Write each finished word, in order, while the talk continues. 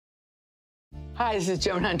Hi, this is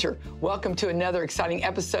Joan Hunter. Welcome to another exciting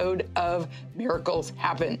episode of Miracles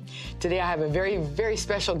Happen. Today I have a very, very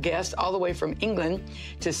special guest all the way from England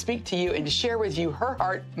to speak to you and to share with you her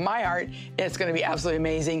heart, my heart, and it's going to be absolutely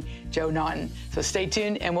amazing, Jo Naughton. So stay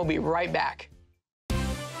tuned and we'll be right back.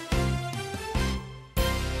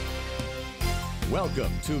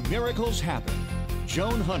 Welcome to Miracles Happen.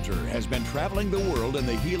 Joan Hunter has been traveling the world in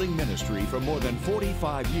the healing ministry for more than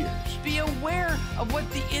 45 years. Be aware of what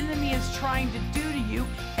the enemy is trying to do to you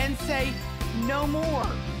and say, no more.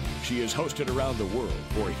 She is hosted around the world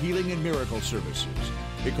for healing and miracle services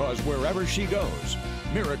because wherever she goes,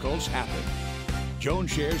 miracles happen. Joan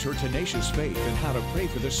shares her tenacious faith in how to pray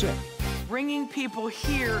for the sick, Bringing people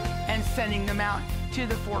here and sending them out to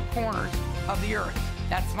the four corners of the earth.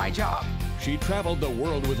 That's my job. She traveled the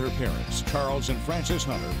world with her parents, Charles and Frances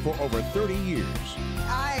Hunter, for over 30 years.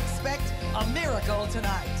 I expect a miracle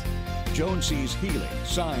tonight. Joan sees healing,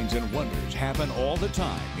 signs, and wonders happen all the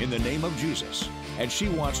time in the name of Jesus, and she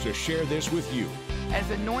wants to share this with you. As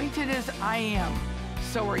anointed as I am,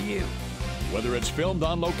 so are you. Whether it's filmed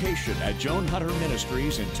on location at Joan Hunter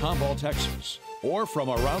Ministries in Tomball, Texas, or from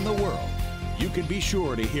around the world, you can be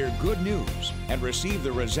sure to hear good news and receive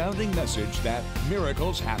the resounding message that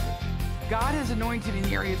miracles happen. God has anointed in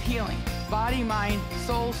the area of healing, body, mind,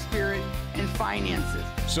 soul, spirit, and finances.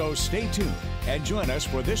 So stay tuned and join us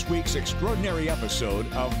for this week's extraordinary episode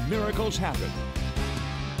of Miracles Happen.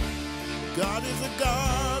 God is a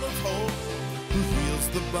God of hope who heals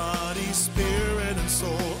the body, spirit, and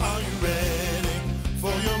soul. Are you ready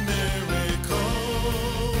for your miracle?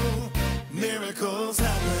 Miracles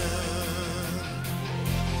happen.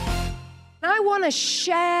 I want to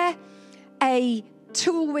share a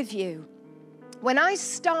tool with you. When I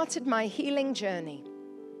started my healing journey,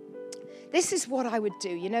 this is what I would do.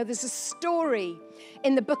 You know, there's a story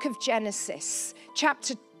in the book of Genesis,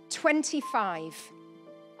 chapter 25.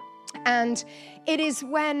 And it is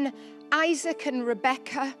when Isaac and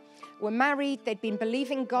Rebekah were married. They'd been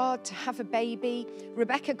believing God to have a baby.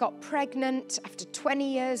 Rebekah got pregnant after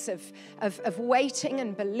 20 years of waiting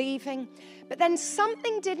and believing. But then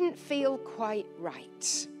something didn't feel quite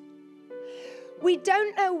right. We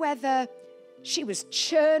don't know whether she was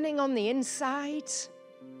churning on the inside.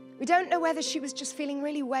 We don't know whether she was just feeling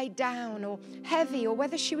really weighed down or heavy or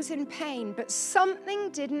whether she was in pain, but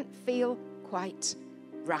something didn't feel quite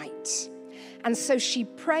right. And so she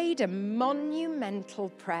prayed a monumental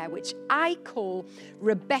prayer, which I call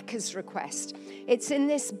Rebekah's request. It's in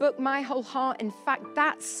this book, My Whole Heart. In fact,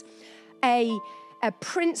 that's a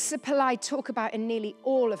principle I talk about in nearly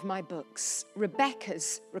all of my books,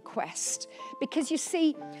 Rebekah's request. Because you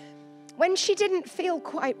see, when she didn't feel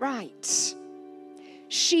quite right,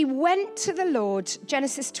 she went to the Lord,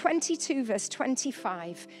 Genesis 22, verse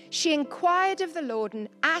 25. She inquired of the Lord and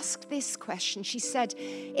asked this question. She said,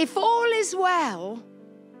 if all is well,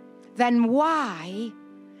 then why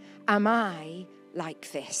am I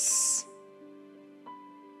like this?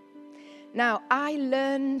 Now, I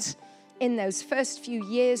learned in those first few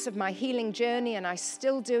years of my healing journey, and I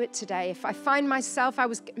still do it today. If I find myself, I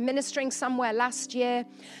was ministering somewhere last year,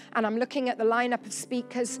 and I'm looking at the lineup of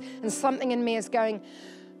speakers, and something in me is going,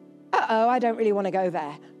 uh-oh, I don't really want to go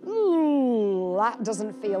there. Ooh, that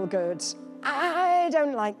doesn't feel good. I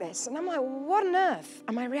don't like this. And I'm like, what on earth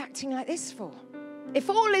am I reacting like this for?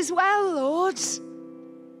 If all is well, Lord,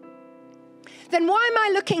 then why am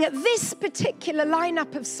I looking at this particular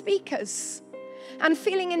lineup of speakers and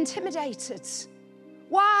feeling intimidated?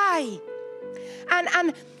 Why?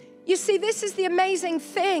 And you see, this is the amazing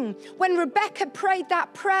thing. When Rebekah prayed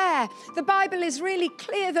that prayer, the Bible is really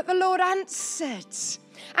clear that the Lord answered.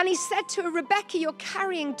 And he said to her, Rebekah, you're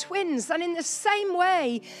carrying twins. And in the same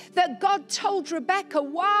way that God told Rebekah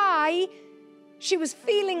why she was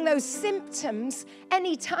feeling those symptoms,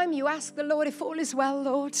 anytime you ask the Lord, if all is well,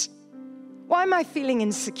 Lord, why am I feeling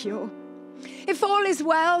insecure? If all is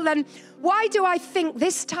well, then why do I think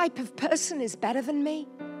this type of person is better than me?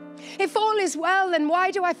 If all is well, then why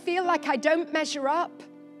do I feel like I don't measure up?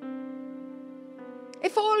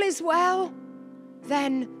 If all is well,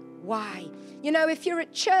 then why? You know, if you're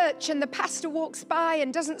at church and the pastor walks by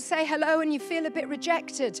and doesn't say hello and you feel a bit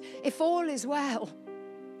rejected, if all is well,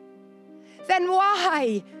 then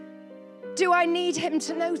why do I need him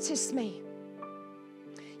to notice me?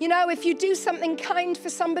 You know, if you do something kind for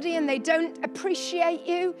somebody and they don't appreciate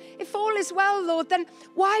you, if all is well, Lord, then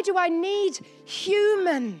why do I need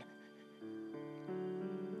human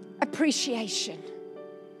appreciation?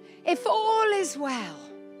 If all is well.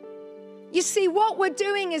 You see, what we're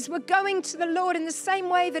doing is we're going to the Lord in the same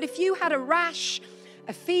way that if you had a rash,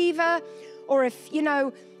 a fever, or if, you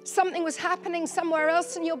know, something was happening somewhere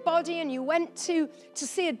else in your body and you went to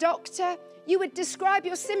see a doctor, you would describe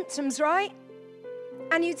your symptoms, right?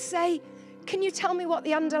 And you'd say, can you tell me what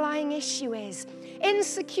the underlying issue is?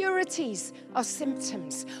 Insecurities are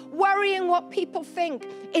symptoms. Worrying what people think,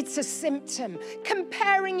 it's a symptom.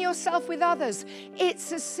 Comparing yourself with others,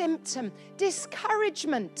 it's a symptom.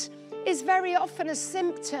 Discouragement is very often a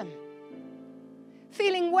symptom.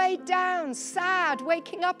 Feeling weighed down, sad,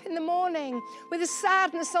 waking up in the morning with a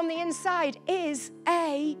sadness on the inside is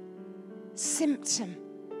a symptom.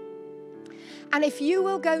 And if you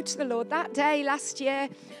will go to the Lord that day last year,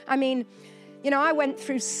 I mean, you know, I went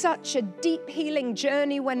through such a deep healing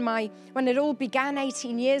journey when it all began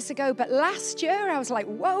 18 years ago. But last year I was like,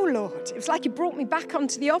 whoa, Lord. It was like you brought me back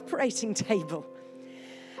onto the operating table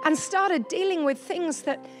and started dealing with things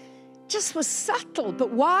that just was subtle.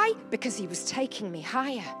 But why? Because he was taking me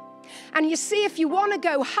higher. And you see, if you want to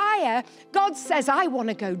go higher, God says, I want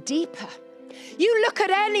to go deeper. You look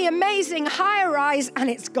at any amazing high-rise and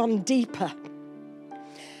it's gone deeper.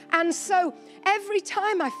 And so every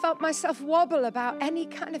time I felt myself wobble about any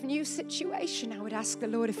kind of new situation, I would ask the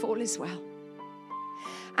Lord if all is well.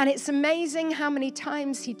 And it's amazing how many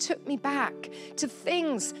times he took me back to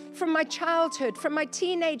things from my childhood, from my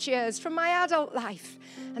teenage years, from my adult life,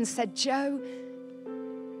 and said, Jo,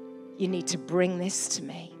 you need to bring this to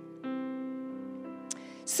me.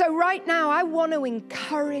 So right now, I want to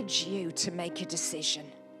encourage you to make a decision.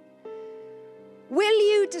 Will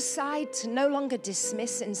you decide to no longer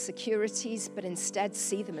dismiss insecurities, but instead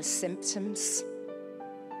see them as symptoms?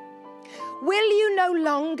 Will you no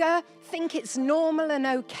longer think it's normal and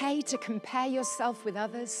okay to compare yourself with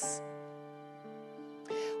others?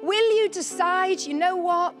 Will you decide, you know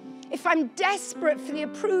what, if I'm desperate for the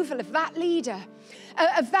approval of that leader,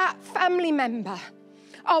 of that family member,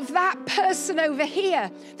 of that person over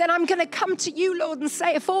here, then I'm going to come to you, Lord, and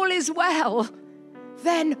say, if all is well,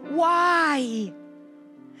 then why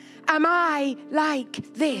am I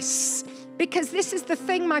like this? Because this is the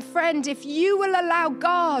thing, my friend, if you will allow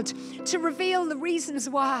God to reveal the reasons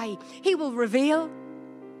why, he will reveal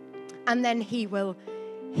and then he will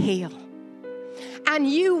heal. And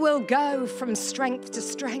you will go from strength to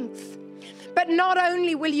strength. But not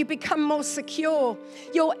only will you become more secure,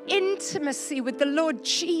 your intimacy with the Lord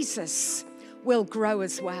Jesus will grow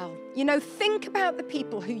as well. You know, think about the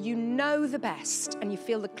people who you know the best and you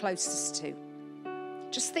feel the closest to.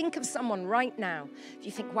 Just think of someone right now. If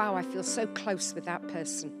you think, wow, I feel so close with that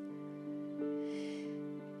person.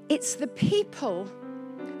 It's the people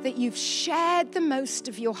that you've shared the most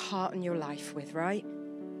of your heart and your life with, right?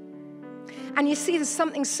 And you see, there's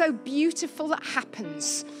something so beautiful that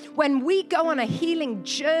happens when we go on a healing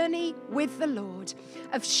journey with the Lord,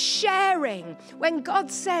 of sharing. When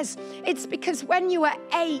God says, it's because when you were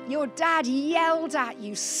 8, your dad yelled at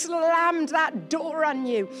you, slammed that door on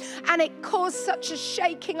you, and it caused such a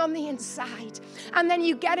shaking on the inside. And then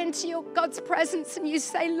you get into your God's presence and you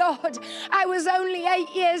say, Lord, I was only 8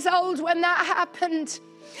 years old when that happened.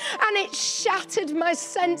 And it shattered my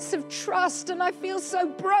sense of trust, and I feel so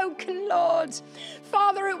broken, Lord.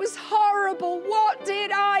 Father, it was horrible. What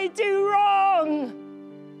did I do wrong?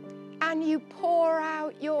 And you pour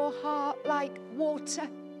out your heart like water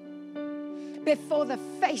before the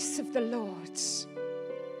face of the Lord.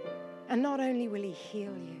 And not only will he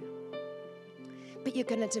heal you, but you're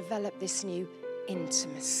going to develop this new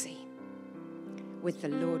intimacy with the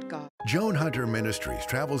Lord God. Joan Hunter Ministries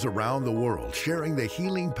travels around the world sharing the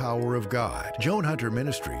healing power of God. Joan Hunter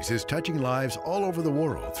Ministries is touching lives all over the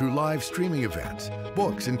world through live streaming events,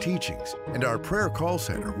 books and teachings, and our prayer call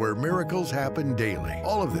center where miracles happen daily.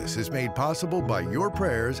 All of this is made possible by your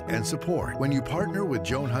prayers and support. When you partner with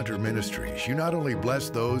Joan Hunter Ministries, you not only bless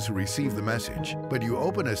those who receive the message, but you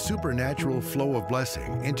open a supernatural flow of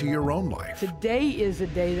blessing into your own life. Today is a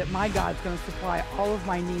day that my God's going to supply all of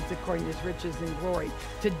my needs according to his riches and glory.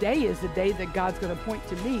 Today is the day that God's going to point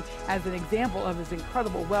to me as an example of his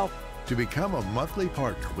incredible wealth. To become a monthly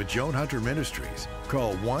partner with Joan Hunter Ministries,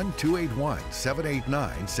 call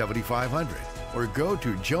 1-281-789-7500 or go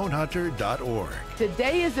to joanhunter.org.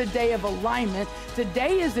 Today is a day of alignment.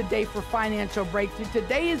 Today is a day for financial breakthrough.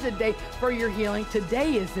 Today is a day for your healing.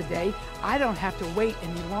 Today is the day I don't have to wait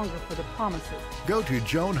any longer for the promises. Go to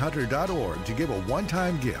joanhunter.org to give a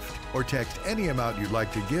one-time gift or text any amount you'd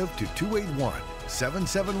like to give to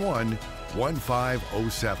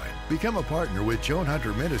 281-771-1507. Become a partner with Joan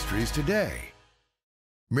Hunter Ministries today.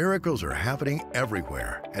 Miracles are happening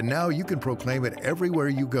everywhere, and now you can proclaim it everywhere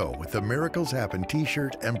you go with the Miracles Happen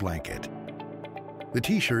t-shirt and blanket. The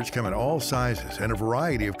t-shirts come in all sizes and a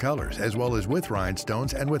variety of colors, as well as with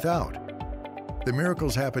rhinestones and without. The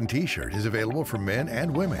Miracles Happen t-shirt is available for men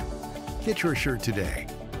and women. Get your shirt today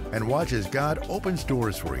and watch as God opens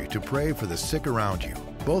doors for you to pray for the sick around you.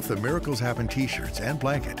 Both the Miracles Happen t-shirts and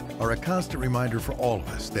blanket are a constant reminder for all of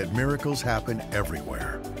us that miracles happen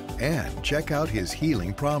everywhere. And check out His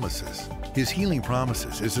Healing Promises. His Healing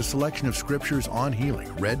Promises is a selection of scriptures on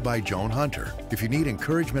healing read by Joan Hunter. If you need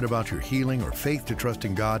encouragement about your healing or faith to trust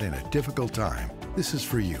in God in a difficult time, this is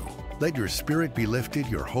for you. Let your spirit be lifted,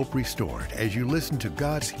 your hope restored as you listen to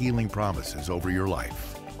God's healing promises over your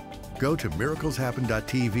life. Go to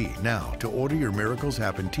miracleshappen.tv now to order your Miracles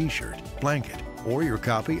Happen t-shirt, blanket, or your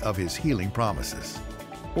copy of His Healing Promises.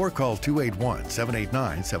 Or call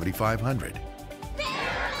 281-789-7500.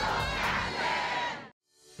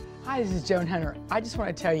 Hi, this is Joan Hunter. I just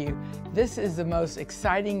want to tell you, this is the most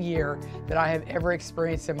exciting year that I have ever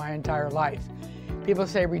experienced in my entire life. People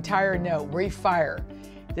say retire, no, refire.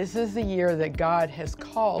 This is the year that God has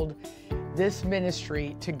called this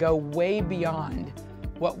ministry to go way beyond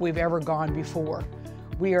what we've ever gone before.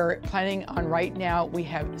 We are planning on right now, we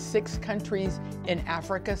have 6 countries in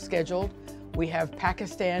Africa scheduled. We have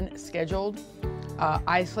Pakistan scheduled,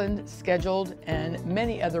 Iceland scheduled, and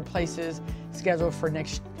many other places scheduled for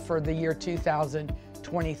the year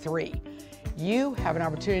 2023. You have an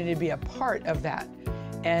opportunity to be a part of that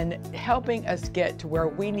and helping us get to where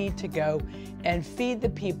we need to go and feed the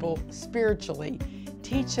people spiritually,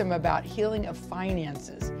 teach them about healing of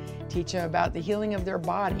finances, teach them about the healing of their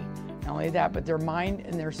body, not only that, but their mind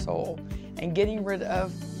and their soul, and getting rid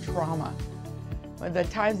of trauma. One of the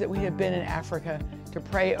times that we have been in Africa to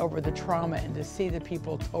pray over the trauma and to see the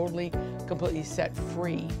people totally, completely set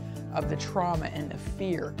free of the trauma and the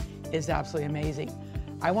fear is absolutely amazing.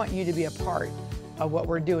 I want you to be a part of what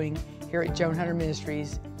we're doing here at Joan Hunter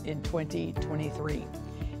Ministries in 2023.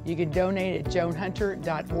 You can donate at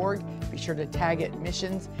joanhunter.org. Be sure to tag it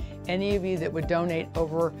missions. Any of you that would donate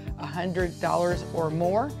over $100 or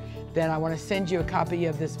more, then I want to send you a copy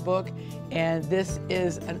of this book. And this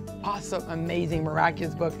is an awesome, amazing,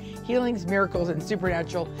 miraculous book, Healings, Miracles, and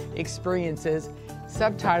Supernatural Experiences.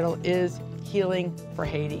 Subtitle is Healing for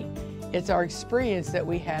Haiti. It's our experience that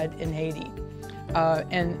we had in Haiti.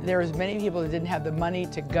 And there was many people that didn't have the money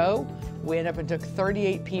to go. We ended up and took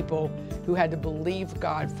 38 people who had to believe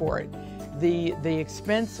God for it. The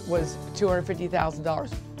expense was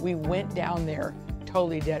 $250,000. We went down there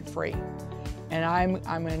totally debt-free. And I'm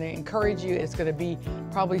going to encourage you, it's going to be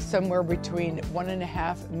probably somewhere between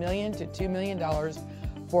 $1.5 million to $2 million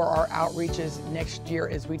for our outreaches next year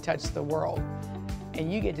as we touch the world.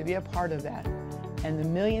 And you get to be a part of that. And the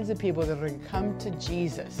millions of people that are going to come to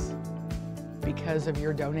Jesus because of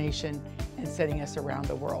your donation and sending us around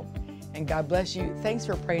the world. And God bless you. Thanks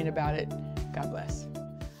for praying about it. God bless.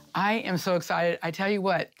 I am so excited. I tell you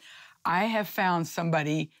what, I have found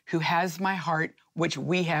somebody who has my heart, which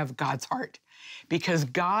we have God's heart, because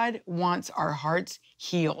God wants our hearts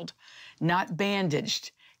healed, not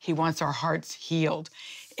bandaged. He wants our hearts healed.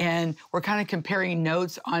 And we're kind of comparing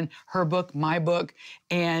notes on her book, my book,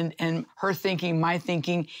 and her thinking, my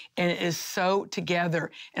thinking, and it is so together.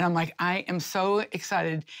 And I'm like, I am so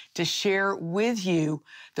excited to share with you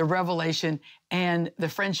the revelation and the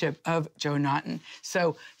friendship of Jo Naughton.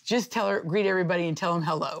 So just greet everybody and tell them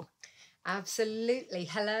hello. Absolutely.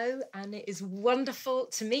 Hello, and it is wonderful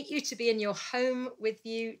to meet you, to be in your home with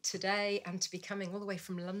you today, and to be coming all the way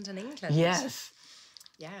from London, England. Yes.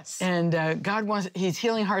 Yes. And He's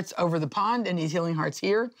healing hearts over the pond, and He's healing hearts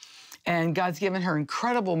here. And God's given her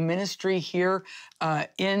incredible ministry here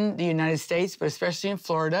in the United States, but especially in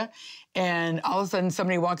Florida. And all of a sudden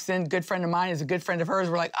somebody walks in, good friend of mine is a good friend of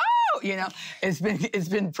hers. We're like, oh, you know, it's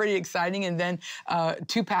been pretty exciting. And then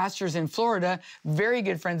 2 pastors in Florida, very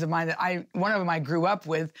good friends of mine that one of them I grew up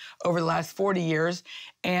with over the last 40 years.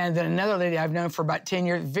 And then another lady I've known for about 10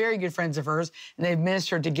 years, very good friends of hers, and they've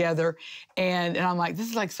ministered together. And I'm like, this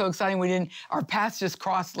is like so exciting. Our paths just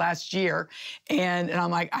crossed last year. And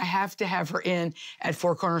I'm like, I have to have her in at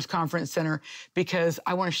Four Corners Conference Center because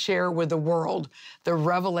I want to share with the world the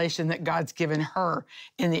revelation that God's given her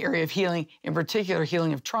in the area of healing, in particular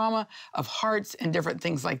healing of trauma, of hearts, and different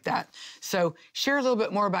things like that. So share a little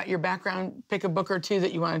bit more about your background, pick a book or two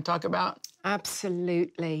that you want to talk about.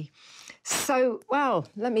 Absolutely. So, well,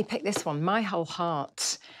 let me pick this one, My Whole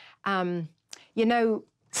Heart. You know,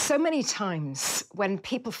 so many times when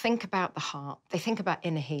people think about the heart, they think about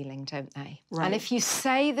inner healing, don't they? Right. And if you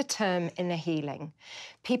say the term inner healing,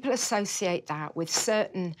 people associate that with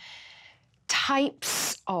certain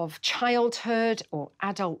types of childhood or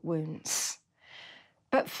adult wounds.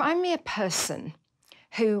 But find me a person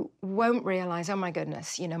who won't realize, oh my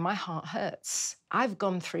goodness, you know, my heart hurts. I've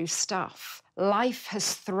gone through stuff. Life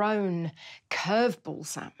has thrown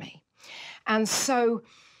curveballs at me. And so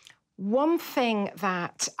one thing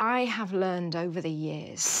that I have learned over the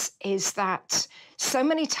years is that so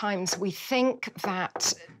many times we think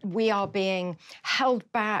that we are being held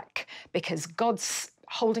back because God's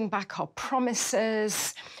holding back our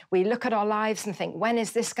promises. We look at our lives and think, when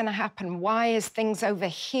is this going to happen? Why is things over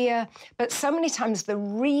here? But so many times the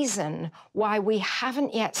reason why we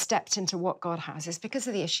haven't yet stepped into what God has is because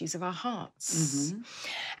of the issues of our hearts.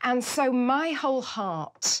 And so my whole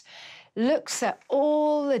heart looks at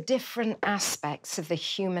all the different aspects of the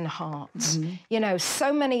human heart. You know,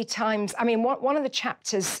 so many times, I mean, one of the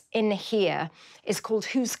chapters in here is called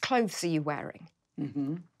Whose Clothes Are You Wearing?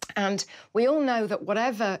 And we all know that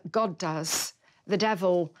whatever God does, the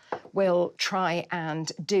devil will try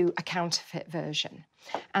and do a counterfeit version.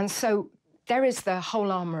 And so there is the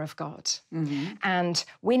whole armor of God. And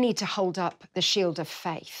we need to hold up the shield of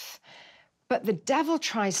faith. But the devil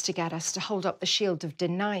tries to get us to hold up the shield of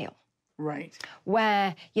denial. Right.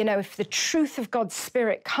 Where, you know, if the truth of God's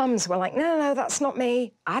Spirit comes, we're like, no, no, that's not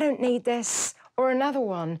me. I don't need this. Or another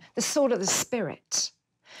one, the sword of the Spirit.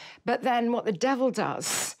 But then what the devil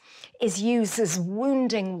does is uses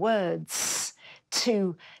wounding words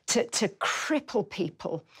to cripple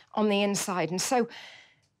people on the inside. And so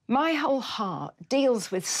my whole heart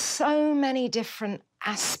deals with so many different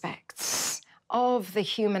aspects of the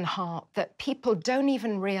human heart that people don't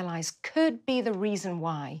even realize could be the reason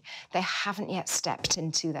why they haven't yet stepped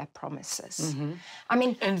into their promises. I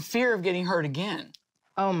mean... And fear of getting hurt again.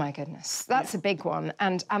 Oh, my goodness. That's a big one.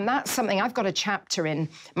 And that's something, I've got a chapter in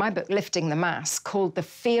my book, Lifting the Mask, called The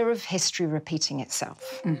Fear of History Repeating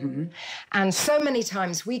Itself. And so many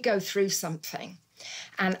times we go through something,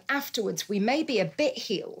 and afterwards we may be a bit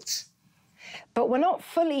healed, but we're not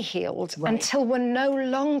fully healed until we're no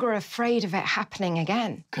longer afraid of it happening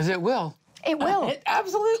again. Because it will. It will.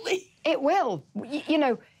 Absolutely. It will. You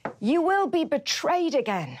know, you will be betrayed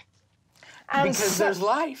again. And because there's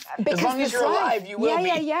life. As long as you're alive, you will be.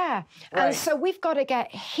 Yeah. Right. And so we've got to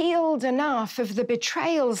get healed enough of the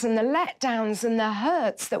betrayals and the letdowns and the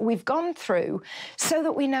hurts that we've gone through so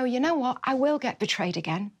that we know, you know what, I will get betrayed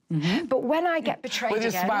again. But when I get betrayed again...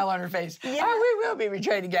 With a smile on her face. Oh, we will be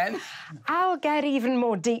betrayed again. I'll get even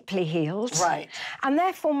more deeply healed. Right. And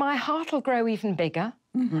therefore my heart will grow even bigger.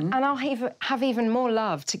 And I'll have even more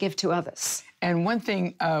love to give to others. And one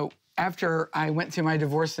thing... after I went through my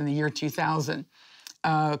divorce in the year 2000,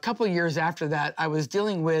 a couple of years after that, I was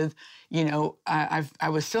dealing with, you know, I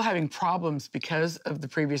was still having problems because of the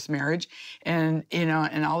previous marriage, and, you know,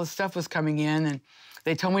 and all this stuff was coming in, and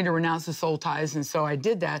they told me to renounce the soul ties, and so I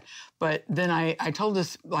did that. But then I told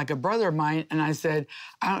this, like, a brother of mine, and I said,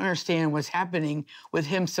 I don't understand what's happening with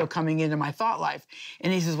him still coming into my thought life.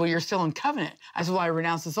 And he says, well, you're still in covenant. I said, well, I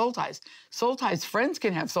renounced the soul ties. Soul ties, friends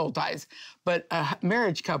can have soul ties, but a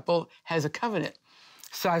marriage couple has a covenant.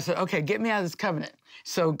 So I said, okay, get me out of this covenant.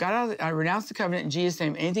 So I renounced the covenant in Jesus'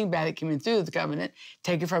 name. Anything bad that came in through the covenant,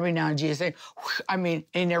 take it from me now in Jesus' name. I mean,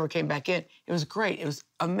 he never came back in. It was great. It was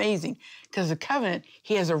amazing. Because the covenant,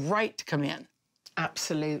 he has a right to come in.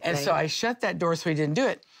 Absolutely. And so I shut that door so he didn't do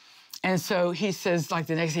it. And so he says, like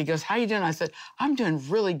the next day, he goes, how you doing? I said, I'm doing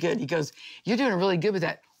really good. He goes, you're doing really good with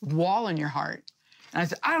that wall in your heart. And I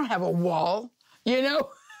said, I don't have a wall, you know?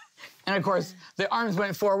 And of course, the arms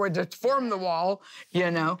went forward to form the wall,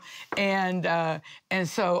 you know. And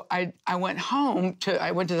so I went home,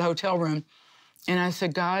 I went to the hotel room, and I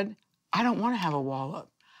said, God, I don't want to have a wall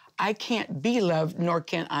up. I can't be loved, nor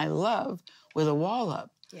can I love with a wall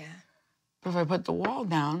up. Yeah. But if I put the wall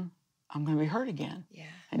down, I'm going to be hurt again. Yeah.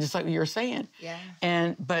 And just like you were saying.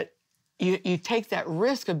 Yeah. But you take that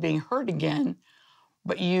risk of being hurt again,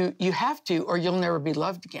 but you have to, or you'll never be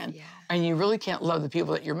loved again. Yeah. And you really can't love the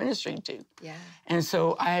people that you're ministering to. Yeah. And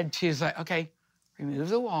so I had to say, okay, remove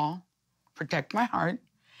the wall, protect my heart.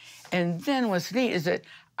 And then what's neat is that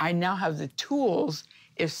I now have the tools.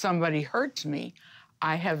 If somebody hurts me,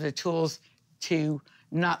 I have the tools to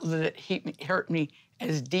not let it hurt me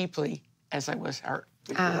as deeply as I was hurt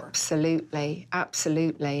before. Absolutely,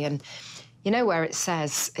 absolutely. And you know where it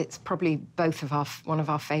says, it's probably one of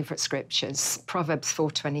our favorite scriptures, Proverbs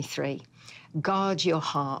 4:23. Guard your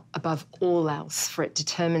heart above all else, for it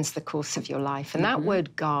determines the course of your life. And that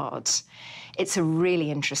word guard, it's a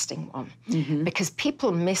really interesting one because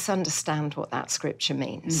people misunderstand what that scripture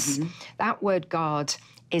means. That word guard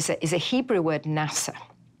is a Hebrew word, nasa,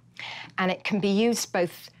 and it can be used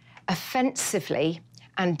both offensively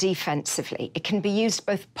and defensively. It can be used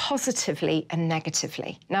both positively and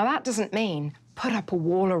negatively. Now, that doesn't mean put up a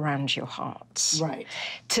wall around your heart. Right.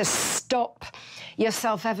 To stop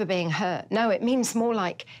yourself ever being hurt. No, it means more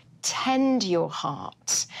like tend your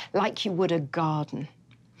heart like you would a garden.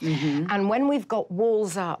 And when we've got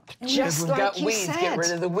walls up, just like you said, get rid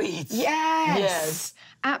of the weeds. Yes,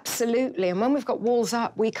 absolutely. And when we've got walls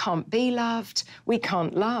up, we can't be loved, we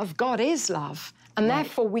can't love. God is love. And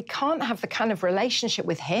therefore, we can't have the kind of relationship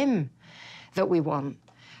with him that we want.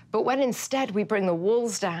 But when instead we bring the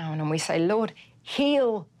walls down and we say, Lord,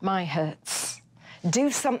 heal my hurts.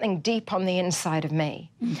 Do something deep on the inside of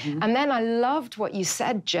me. And then I loved what you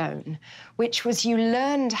said, Joan, which was you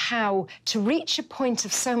learned how to reach a point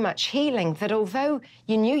of so much healing that although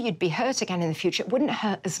you knew you'd be hurt again in the future, it wouldn't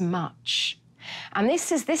hurt as much. And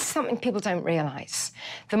this is something people don't realize.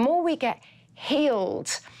 The more we get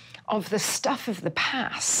healed of the stuff of the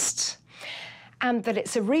past, and that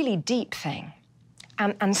it's a really deep thing,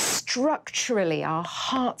 and structurally our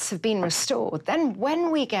hearts have been restored, then when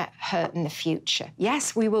we get hurt in the future,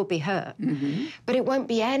 yes, we will be hurt, but it won't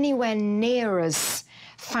be anywhere near as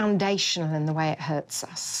foundational in the way it hurts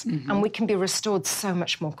us. And we can be restored so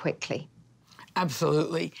much more quickly.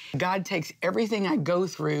 Absolutely. God takes everything I go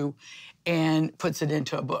through and puts it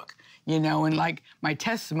into a book. You know, and like my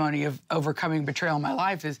testimony of overcoming betrayal in my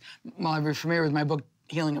life is, well, you're familiar with my book,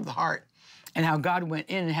 Healing of the Heart, and how God went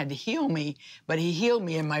in and had to heal me, but he healed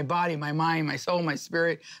me in my body, my mind, my soul, my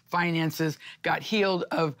spirit, finances, got healed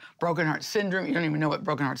of broken heart syndrome. You don't even know what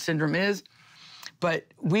broken heart syndrome is, but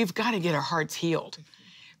we've got to get our hearts healed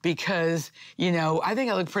because, you know, I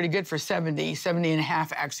think I look pretty good for 70 and a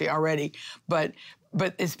half actually already, but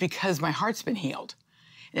it's because my heart's been healed.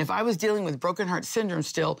 And if I was dealing with broken heart syndrome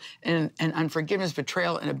still and unforgiveness,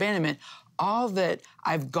 betrayal, and abandonment, all that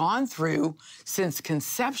I've gone through since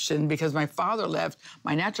conception, because my father left,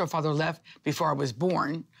 my natural father left before I was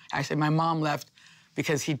born. Actually, my mom left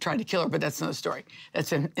because he tried to kill her, but that's another story.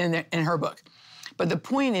 That's in her book. But the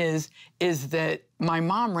point is that my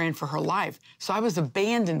mom ran for her life, so I was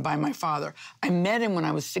abandoned by my father. I met him when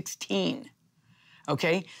I was 16,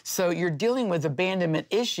 okay? So you're dealing with abandonment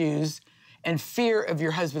issues and fear of your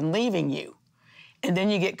husband leaving you. And then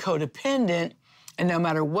you get codependent, and no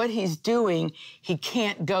matter what he's doing, he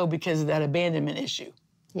can't go because of that abandonment issue.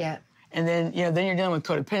 Yeah. And then, you know, then you're dealing with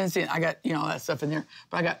codependency, and I got, you know, all that stuff in there,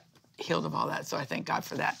 but I got healed of all that, so I thank God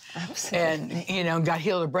for that. Absolutely. And, you know, got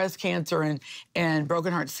healed of breast cancer and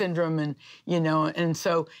broken heart syndrome, and, you know, and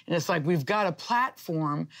it's like we've got a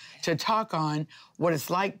platform to talk on what it's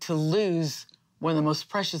like to lose one of the most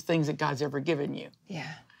precious things that God's ever given you.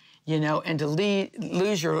 Yeah. You know, and to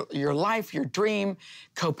lose your life, your dream,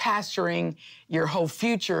 co-pastoring, your whole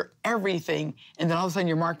future, everything, and then all of a sudden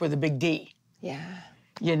you're marked with a big D. Yeah.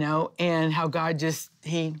 You know, and how God just,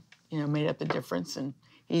 he, you know, made up the difference, and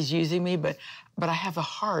he's using me, but I have a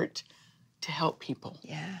heart to help people.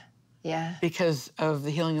 Yeah. Yeah. Because of the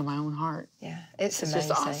healing of my own heart. Yeah, it's amazing. It's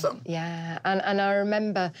just awesome. Yeah, and I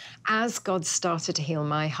remember as God started to heal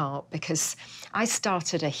my heart, because I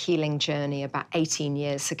started a healing journey about 18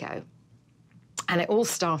 years ago. And it all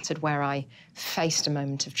started where I faced a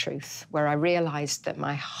moment of truth, where I realized that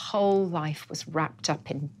my whole life was wrapped up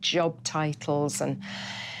in job titles, and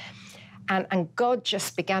God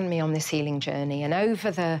just began me on this healing journey. And over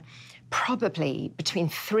the probably between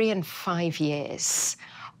 3 and 5 years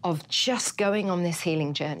of just going on this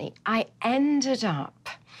healing journey, I ended up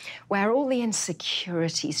where all the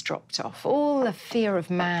insecurities dropped off, all the fear of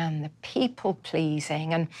man, the people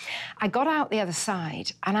pleasing, and I got out the other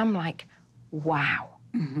side, and I'm like, wow.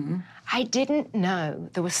 I didn't know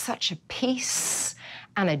there was such a peace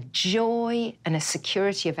and a joy and a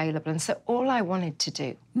security available, and so all I wanted to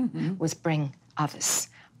do was bring others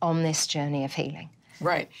on this journey of healing.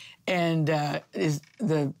 Right, and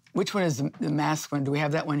which one is the mask one? Do we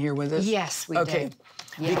have that one here with us? Yes, we do. Okay,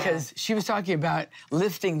 yeah. Because she was talking about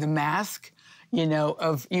lifting the mask, you know,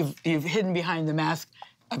 of you've hidden behind the mask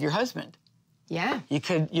of your husband. Yeah.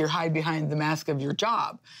 You hide behind the mask of your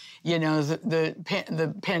job. You know,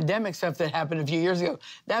 the pandemic stuff that happened a few years ago,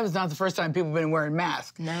 that was not the first time people have been wearing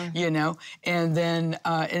masks. No. You know, and then,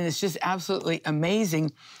 and it's just absolutely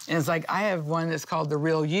amazing. And it's like, I have one that's called The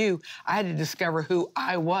Real You. I had to discover who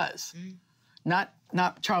I was. Not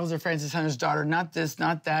Charles or Francis Hunter's daughter, not this,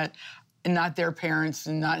 not that, and not their parents,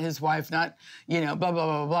 and not his wife, not, you know, blah, blah,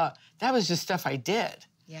 blah, blah. That was just stuff I did.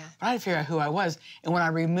 Yeah. But I had to figure out who I was. And when I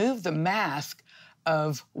removed the mask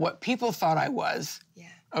of what people thought I was,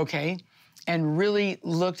 okay, and really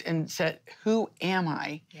looked and said, who am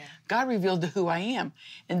I? Yeah. God revealed who I am.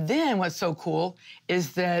 And then what's so cool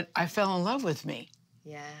is that I fell in love with me.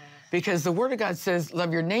 Yeah. Because the Word of God says,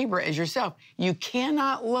 love your neighbor as yourself. You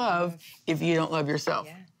cannot love if you don't love yourself.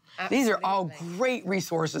 Yeah. These are all great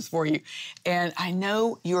resources for you. And I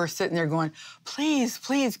know you're sitting there going, please,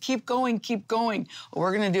 please, keep going, keep going.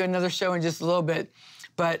 We're going to do another show in just a little bit,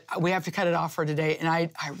 but we have to cut it off for today. And I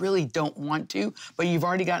really don't want to, but you've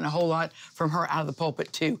already gotten a whole lot from her out of the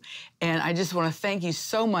pulpit too. And I just want to thank you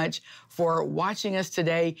so much for watching us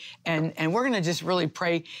today. And we're going to just really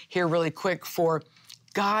pray here really quick for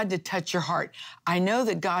God to touch your heart. I know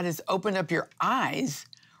that God has opened up your eyes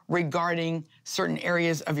regarding certain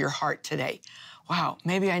areas of your heart today. Wow,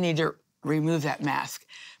 maybe I need to remove that mask.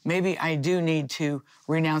 Maybe I do need to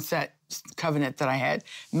renounce that covenant that I had.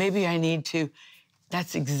 Maybe I need to.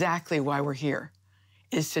 That's exactly why we're here,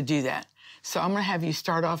 is to do that. So I'm going to have you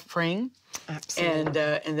start off praying. Absolutely.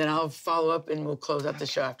 And then I'll follow up and we'll close up the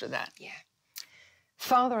show after that. Yeah.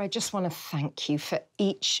 Father, I just want to thank you for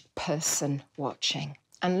each person watching.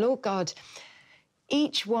 And Lord God,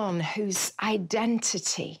 each one whose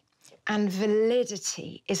identity and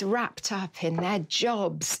validity is wrapped up in their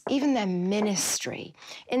jobs, even their ministry,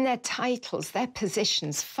 in their titles, their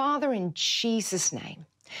positions. Father, in Jesus' name,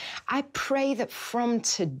 I pray that from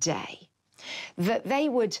today, that they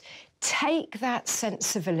would take that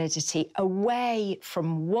sense of validity away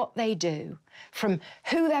from what they do, from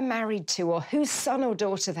who they're married to or whose son or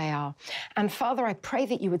daughter they are. And Father, I pray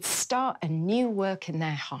that you would start a new work in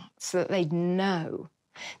their hearts so that they'd know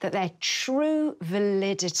that their true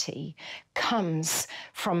validity comes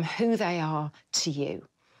from who they are to you.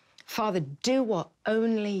 Father, do what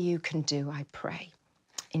only you can do, I pray,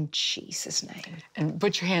 in Jesus' name. And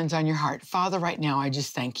put your hands on your heart. Father, right now, I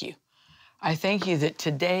just thank you. I thank you that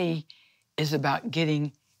today is about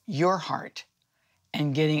getting your heart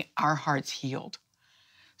and getting our hearts healed.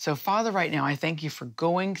 So, Father, right now, I thank you for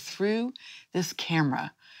going through this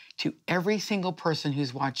camera to every single person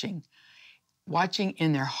who's watching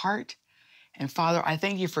in their heart. And, Father, I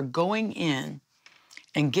thank you for going in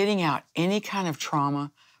and getting out any kind of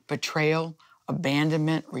trauma, betrayal,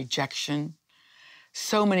 abandonment, rejection.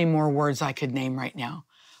 So many more words I could name right now.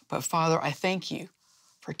 But, Father, I thank you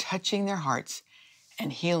for touching their hearts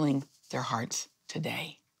and healing their hearts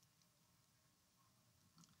today.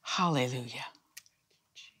 Hallelujah.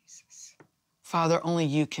 Jesus. Father, only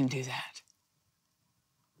you can do that.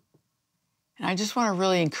 And I just want to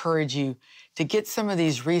really encourage you to get some of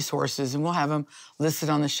these resources, and we'll have them listed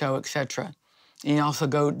on the show, etc. And you also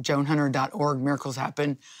go joanhunter.org,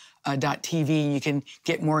 miracleshappen.tv, and you can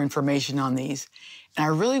get more information on these. And I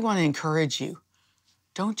really want to encourage you,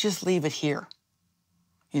 don't just leave it here.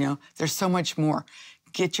 You know, there's so much more.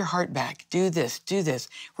 Get your heart back. Do this,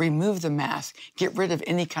 remove the mask, get rid of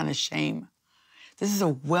any kind of shame. This is a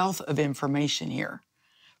wealth of information here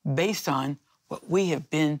based on what we have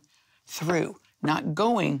been through, not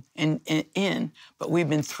going in, but we've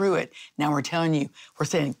been through it. Now we're telling you, we're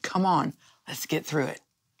saying, come on, let's get through it.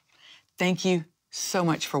 Thank you so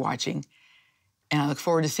much for watching, and I look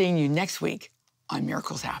forward to seeing you next week on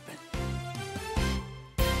Miracles Happen.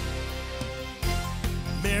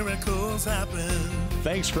 Miracles happen.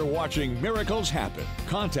 Thanks for watching Miracles Happen.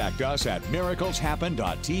 Contact us at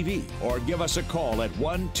miracleshappen.tv or give us a call at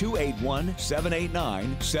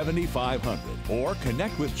 1-281-789-7500 or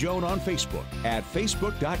connect with Joan on Facebook at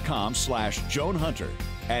facebook.com/Joan Hunter.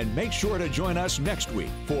 And make sure to join us next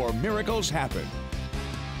week for Miracles Happen.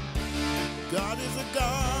 God is a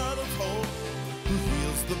God of hope who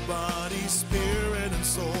heals the body, spirit, and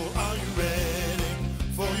soul. Are you ready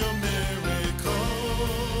for your miracle?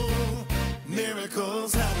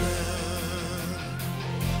 Miracles happen.